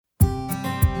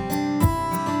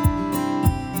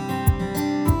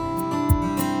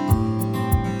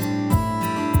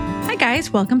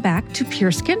guys, welcome back to Pure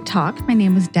Skin Talk. My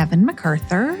name is Devin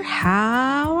MacArthur.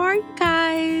 How are you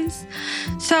guys?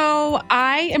 So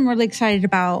I am really excited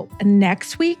about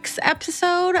next week's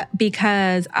episode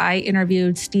because I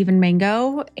interviewed Stephen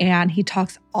Mango and he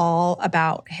talks all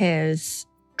about his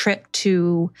trip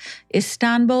to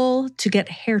Istanbul to get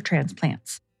hair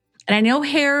transplants. And I know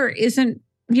hair isn't,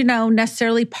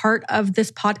 necessarily part of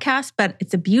this podcast, but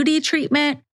it's a beauty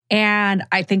treatment. And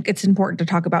I think it's important to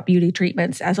talk about beauty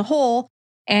treatments as a whole.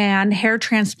 And hair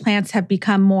transplants have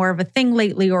become more of a thing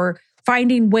lately, or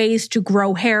finding ways to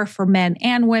grow hair for men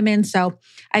and women. So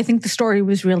I think the story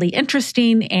was really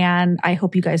interesting, and I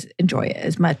hope you guys enjoy it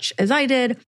as much as I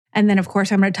did. And then, of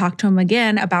course, I'm going to talk to him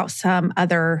again about some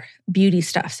other beauty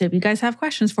stuff. So if you guys have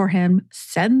questions for him,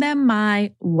 send them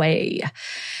my way.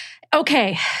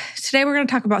 Okay, today we're going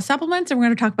to talk about supplements and we're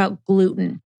going to talk about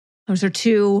gluten. Those are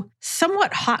two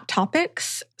somewhat hot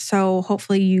topics, so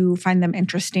hopefully you find them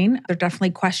interesting. They're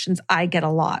definitely questions I get a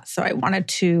lot, so I wanted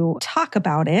to talk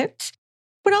about it.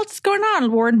 What else is going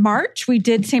on? We're in March. We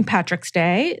did St. Patrick's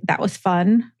Day. That was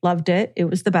fun. Loved it. It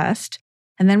was the best.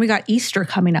 And then we got Easter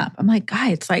coming up. I'm like,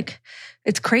 guys,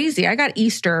 it's crazy. I got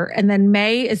Easter, and then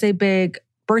May is a big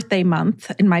birthday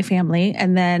month in my family.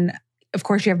 And then, of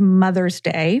course, you have Mother's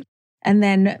Day. And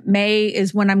then May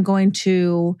is when I'm going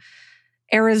to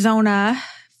Arizona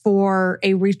for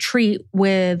a retreat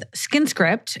with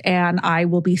SkinScript, and I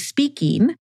will be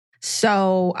speaking.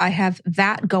 So I have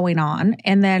that going on.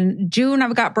 And then June,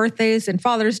 I've got birthdays and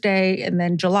Father's Day. And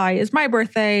then July is my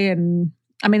birthday. And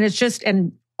it's just,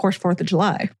 and of course, 4th of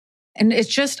July. And it's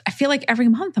just, I feel like every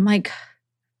month I'm like,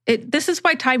 this is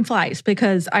why time flies,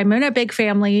 because I'm in a big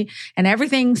family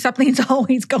and something's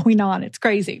always going on. It's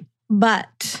crazy.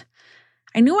 But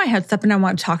I knew I had something I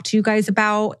want to talk to you guys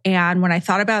about. And when I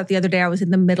thought about it the other day, I was in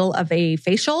the middle of a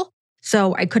facial.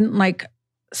 So I couldn't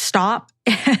stop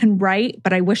and write,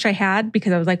 but I wish I had,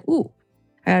 because I was like, ooh,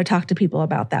 I got to talk to people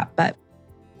about that. But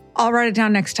I'll write it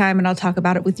down next time and I'll talk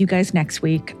about it with you guys next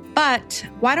week. But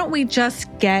why don't we just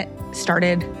get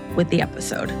started with the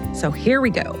episode? So here we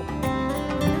go.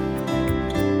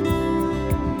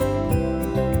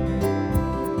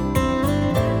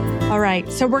 All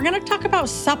right, so we're going to talk about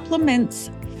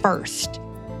supplements first.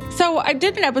 So I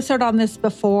did an episode on this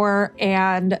before,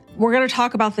 and we're going to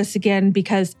talk about this again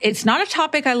because it's not a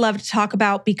topic I love to talk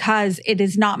about because it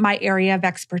is not my area of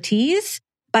expertise,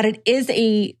 but it is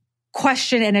a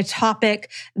question and a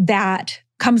topic that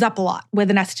comes up a lot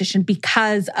with an esthetician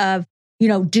because of,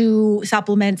 do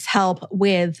supplements help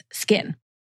with skin?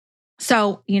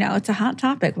 So, it's a hot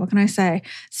topic. What can I say?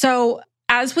 So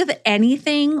as with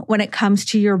anything, when it comes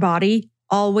to your body,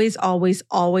 always, always,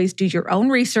 always do your own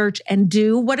research and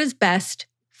do what is best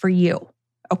for you.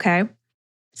 Okay.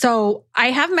 So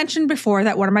I have mentioned before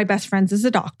that one of my best friends is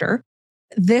a doctor.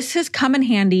 This has come in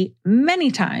handy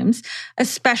many times,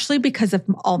 especially because of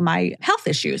all my health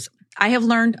issues. I have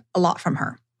learned a lot from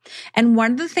her. And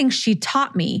one of the things she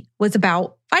taught me was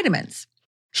about vitamins.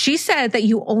 She said that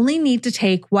you only need to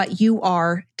take what you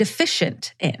are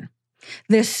deficient in.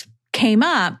 This came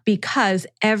up because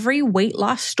every weight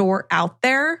loss store out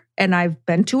there, and I've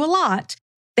been to a lot,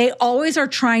 they always are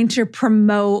trying to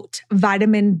promote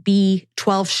vitamin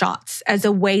B12 shots as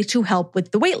a way to help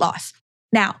with the weight loss.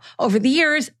 Now, over the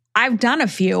years, I've done a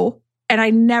few and I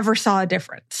never saw a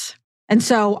difference. And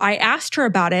so I asked her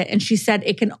about it and she said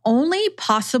it can only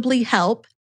possibly help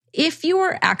if you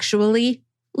are actually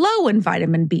low in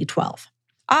vitamin B12.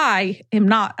 I am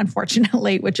not,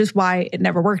 unfortunately, which is why it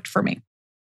never worked for me.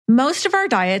 Most of our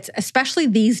diets, especially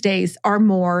these days, are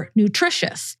more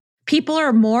nutritious. People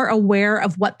are more aware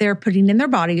of what they're putting in their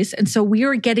bodies, and so we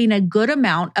are getting a good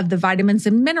amount of the vitamins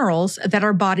and minerals that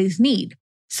our bodies need.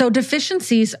 So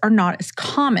deficiencies are not as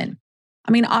common.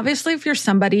 Obviously, if you're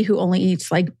somebody who only eats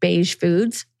beige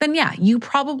foods, then yeah, you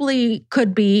probably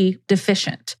could be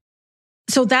deficient.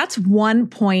 So that's one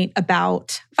point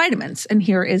about vitamins, and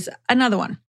here is another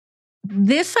one.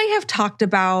 This I have talked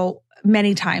about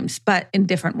many times, but in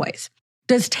different ways.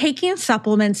 Does taking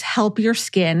supplements help your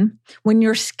skin when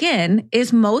your skin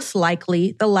is most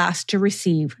likely the last to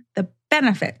receive the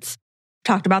benefits?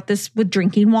 Talked about this with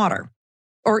drinking water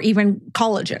or even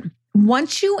collagen.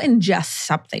 Once you ingest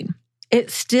something,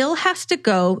 it still has to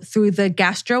go through the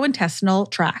gastrointestinal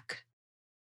tract,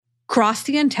 cross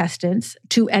the intestines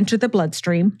to enter the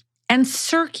bloodstream, and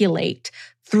circulate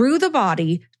through the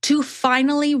body to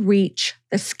finally reach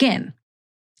the skin.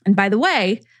 And by the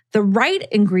way, the right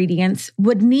ingredients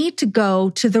would need to go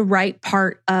to the right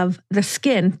part of the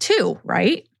skin too,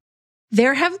 right?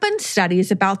 There have been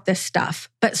studies about this stuff,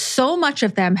 but so much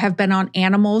of them have been on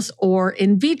animals or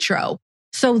in vitro.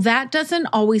 So that doesn't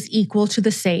always equal to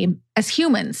the same as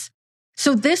humans.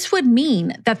 So this would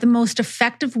mean that the most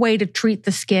effective way to treat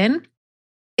the skin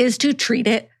is to treat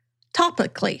it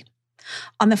topically.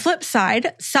 On the flip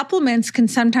side, supplements can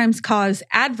sometimes cause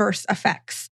adverse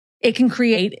effects. It can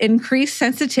create increased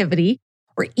sensitivity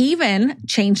or even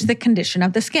change the condition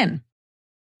of the skin.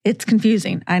 It's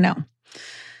confusing, I know.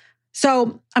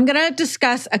 So I'm going to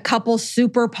discuss a couple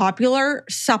super popular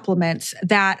supplements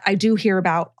that I do hear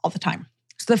about all the time.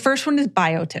 So the first one is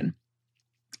biotin.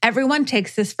 Everyone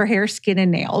takes this for hair, skin,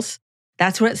 and nails.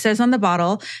 That's what it says on the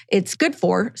bottle. It's good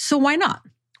for, so why not?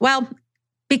 Well,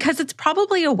 because it's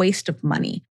probably a waste of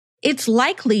money. It's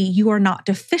likely you are not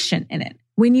deficient in it.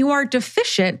 When you are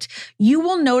deficient, you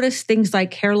will notice things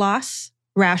like hair loss,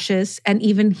 rashes, and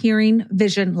even hearing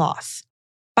vision loss.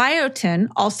 Biotin,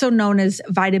 also known as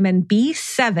vitamin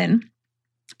B7,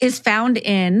 is found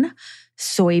in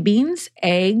soybeans,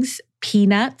 eggs,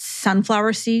 peanuts,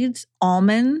 sunflower seeds,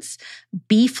 almonds,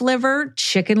 beef liver,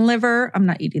 chicken liver, I'm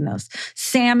not eating those,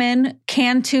 salmon,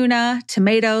 canned tuna,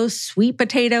 tomatoes, sweet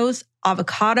potatoes,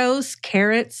 avocados,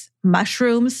 carrots,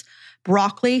 mushrooms,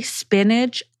 broccoli,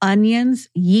 spinach, onions,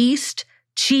 yeast,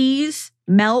 cheese,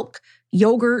 milk,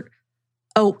 yogurt,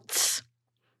 oats.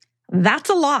 That's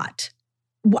a lot.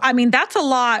 I mean, that's a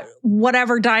lot,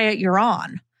 whatever diet you're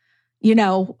on.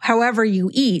 However you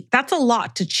eat, that's a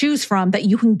lot to choose from that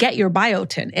you can get your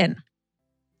biotin in.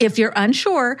 If you're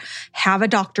unsure, have a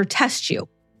doctor test you.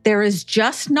 There is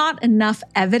just not enough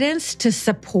evidence to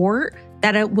support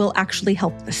that it will actually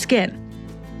help the skin.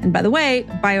 And by the way,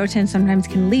 biotin sometimes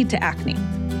can lead to acne.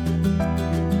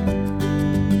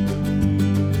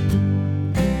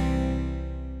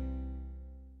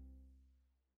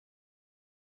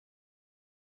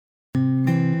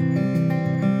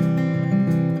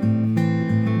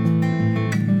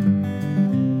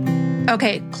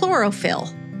 Okay, chlorophyll.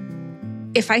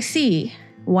 If I see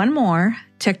one more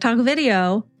TikTok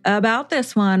video about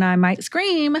this one, I might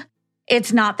scream.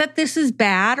 It's not that this is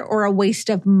bad or a waste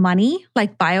of money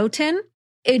like biotin.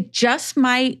 It just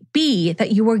might be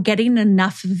that you are getting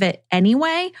enough of it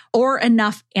anyway or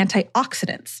enough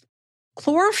antioxidants.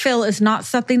 Chlorophyll is not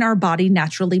something our body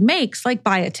naturally makes like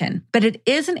biotin, but it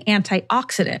is an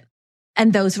antioxidant,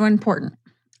 and those are important.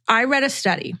 I read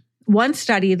one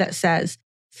study that says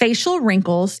facial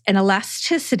wrinkles and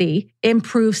elasticity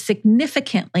improve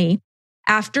significantly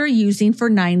after using for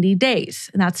 90 days,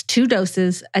 and that's 2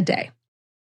 doses a day.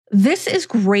 This is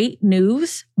great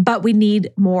news, but we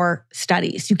need more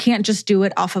studies. You can't just do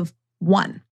it off of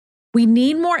one. We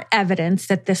need more evidence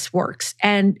that this works,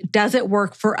 and does it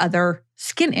work for other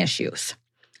skin issues?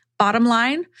 Bottom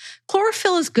line,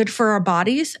 chlorophyll is good for our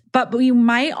bodies, but we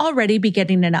might already be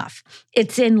getting enough.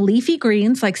 It's in leafy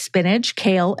greens like spinach,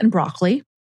 kale, and broccoli,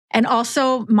 and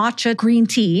also matcha green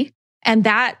tea. And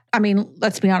that,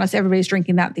 let's be honest, everybody's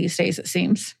drinking that these days, it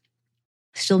seems.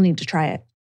 Still need to try it.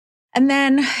 And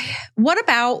then what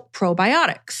about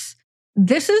probiotics?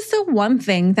 This is the one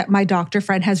thing that my doctor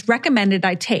friend has recommended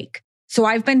I take. So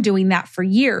I've been doing that for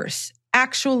years.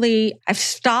 Actually, I've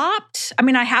stopped.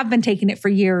 I have been taking it for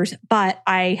years, but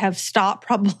I have stopped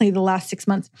probably the last 6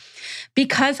 months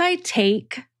because I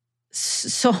take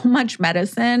so much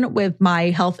medicine with my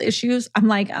health issues. I'm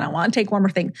like, I don't want to take one more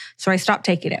thing. So I stopped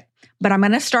taking it. But I'm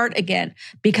going to start again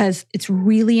because it's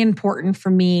really important for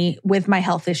me with my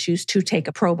health issues to take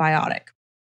a probiotic.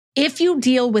 If you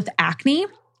deal with acne,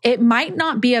 it might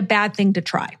not be a bad thing to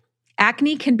try.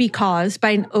 Acne can be caused by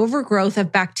an overgrowth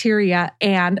of bacteria,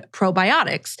 and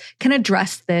probiotics can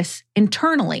address this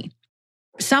internally.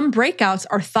 Some breakouts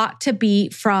are thought to be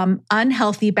from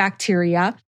unhealthy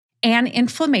bacteria and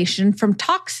inflammation from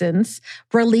toxins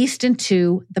released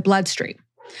into the bloodstream.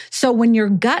 So when your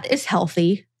gut is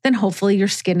healthy, then hopefully your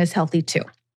skin is healthy too.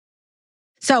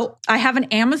 So I have an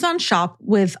Amazon shop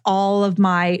with all of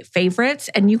my favorites,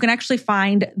 and you can actually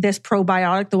find this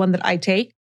probiotic, the one that I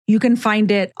take. You can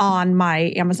find it on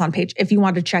my Amazon page if you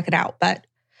want to check it out. But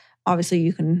obviously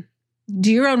you can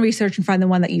do your own research and find the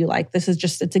one that you like.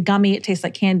 It's a gummy. It tastes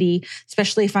like candy,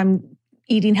 especially if I'm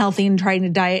eating healthy and trying to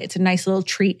diet. It's a nice little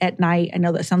treat at night. I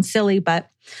know that sounds silly, but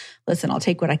listen, I'll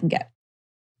take what I can get.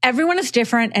 Everyone is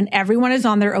different and everyone is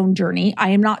on their own journey. I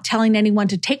am not telling anyone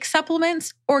to take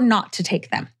supplements or not to take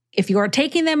them. If you are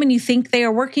taking them and you think they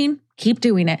are working, keep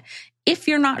doing it. If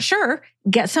you're not sure,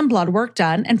 get some blood work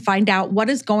done and find out what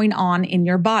is going on in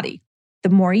your body. The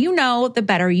more you know, the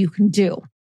better you can do.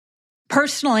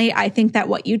 Personally, I think that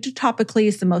what you do topically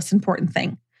is the most important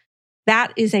thing.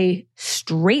 That is a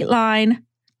straight line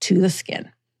to the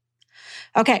skin.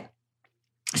 Okay.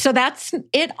 So that's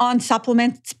it on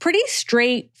supplements. It's pretty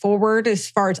straightforward as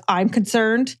far as I'm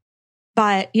concerned.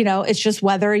 But, it's just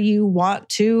whether you want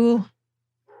to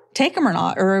take them or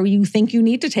not, or you think you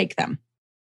need to take them.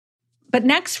 But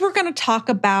next, we're going to talk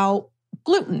about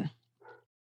gluten.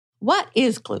 What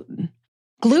is gluten?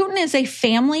 Gluten is a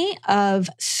family of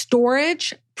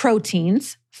storage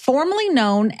proteins, formerly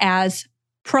known as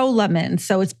prolamins.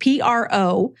 So it's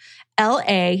PROLAMINS.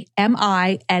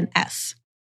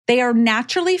 They are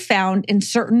naturally found in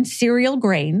certain cereal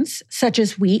grains, such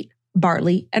as wheat,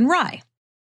 barley, and rye.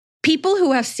 People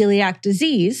who have celiac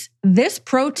disease, this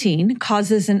protein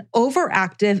causes an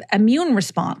overactive immune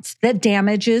response that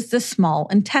damages the small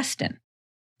intestine.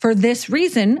 For this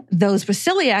reason, those with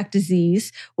celiac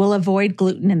disease will avoid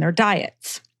gluten in their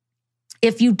diets.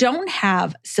 If you don't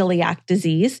have celiac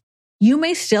disease, you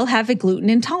may still have a gluten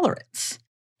intolerance.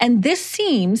 And this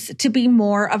seems to be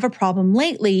more of a problem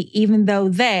lately, even though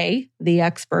they, the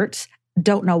experts,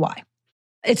 don't know why.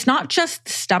 It's not just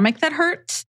the stomach that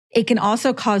hurts. It can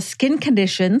also cause skin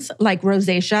conditions like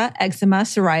rosacea, eczema,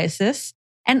 psoriasis,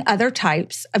 and other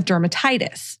types of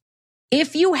dermatitis.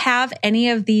 If you have any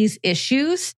of these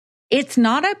issues, it's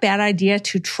not a bad idea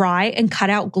to try and cut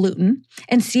out gluten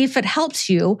and see if it helps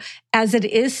you, as it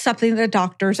is something that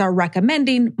doctors are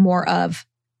recommending more of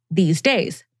these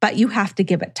days, but you have to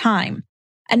give it time.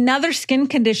 Another skin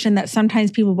condition that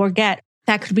sometimes people will get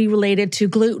that could be related to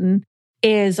gluten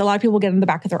is a lot of people get in the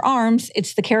back of their arms.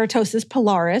 It's the keratosis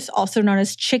pilaris, also known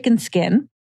as chicken skin.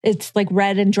 It's like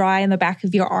red and dry in the back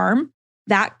of your arm.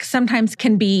 That sometimes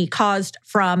can be caused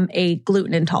from a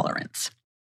gluten intolerance.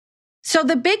 So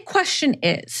the big question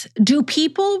is, do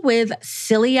people with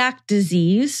celiac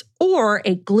disease or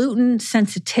a gluten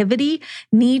sensitivity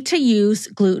need to use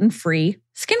gluten-free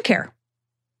skincare?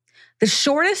 The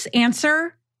shortest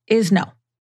answer is no.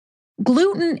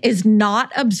 Gluten is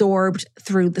not absorbed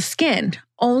through the skin,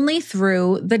 only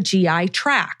through the GI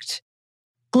tract.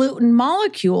 Gluten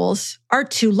molecules are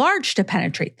too large to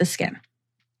penetrate the skin.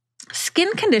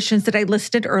 Skin conditions that I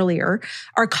listed earlier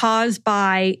are caused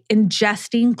by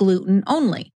ingesting gluten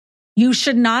only. You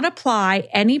should not apply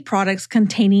any products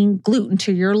containing gluten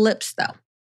to your lips, though.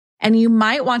 And you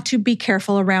might want to be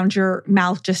careful around your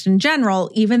mouth just in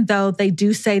general, even though they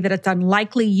do say that it's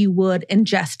unlikely you would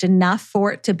ingest enough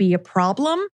for it to be a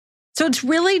problem. So it's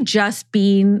really just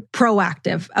being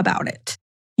proactive about it.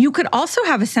 You could also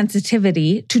have a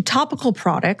sensitivity to topical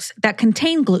products that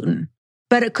contain gluten,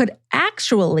 but it could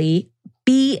actually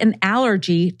be an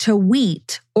allergy to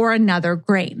wheat or another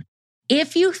grain.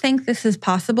 If you think this is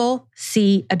possible,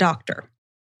 see a doctor.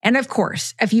 And of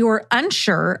course, if you are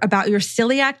unsure about your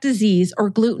celiac disease or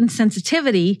gluten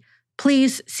sensitivity,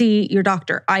 please see your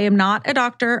doctor. I am not a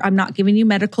doctor. I'm not giving you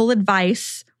medical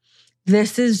advice.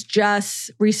 This is just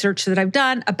research that I've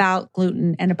done about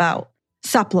gluten and about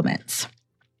supplements.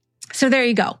 So there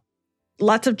you go.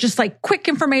 Lots of just like quick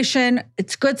information.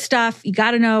 It's good stuff. You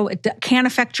got to know it can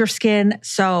affect your skin.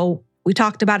 So we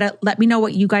talked about it. Let me know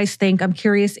what you guys think. I'm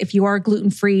curious if you are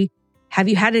gluten-free. Have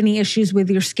you had any issues with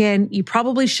your skin? You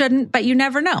probably shouldn't, but you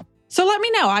never know. So let me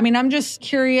know. I'm just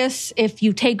curious if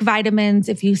you take vitamins,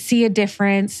 if you see a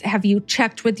difference. Have you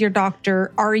checked with your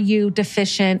doctor? Are you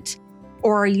deficient?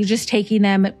 Or are you just taking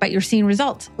them, but you're seeing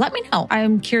results? Let me know.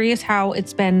 I'm curious how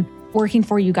it's been working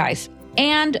for you guys.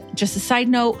 And just a side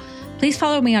note, please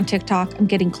follow me on TikTok. I'm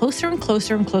getting closer and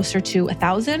closer and closer to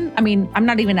 1,000. I'm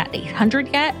not even at 800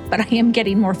 yet, but I am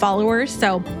getting more followers.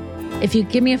 So if you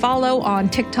give me a follow on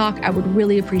TikTok, I would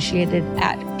really appreciate it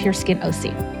at Pure Skin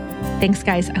OC. Thanks,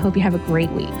 guys. I hope you have a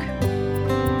great week.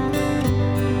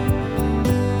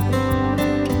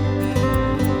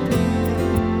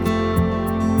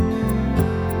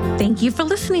 Thank you for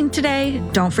listening today.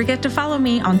 Don't forget to follow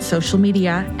me on social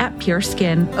media at Pure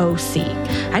Skin OC.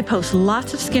 I post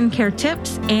lots of skincare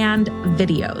tips and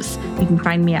videos. You can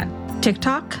find me at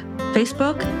TikTok,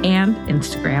 Facebook, and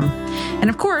Instagram. And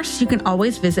of course, you can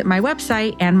always visit my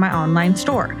website and my online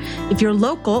store. If you're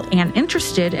local and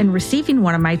interested in receiving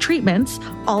one of my treatments,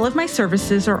 all of my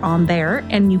services are on there,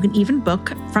 and you can even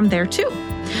book from there too.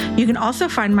 You can also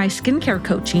find my skincare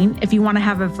coaching if you want to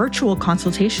have a virtual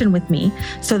consultation with me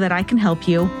so that I can help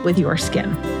you with your skin.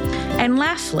 And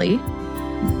lastly,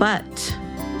 but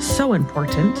so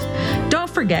important, don't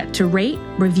forget to rate,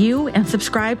 review, and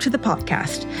subscribe to the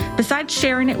podcast. Besides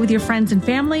sharing it with your friends and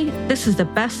family, this is the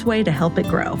best way to help it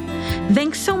grow.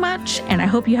 Thanks so much, and I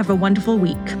hope you have a wonderful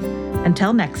week.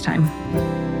 Until next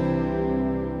time.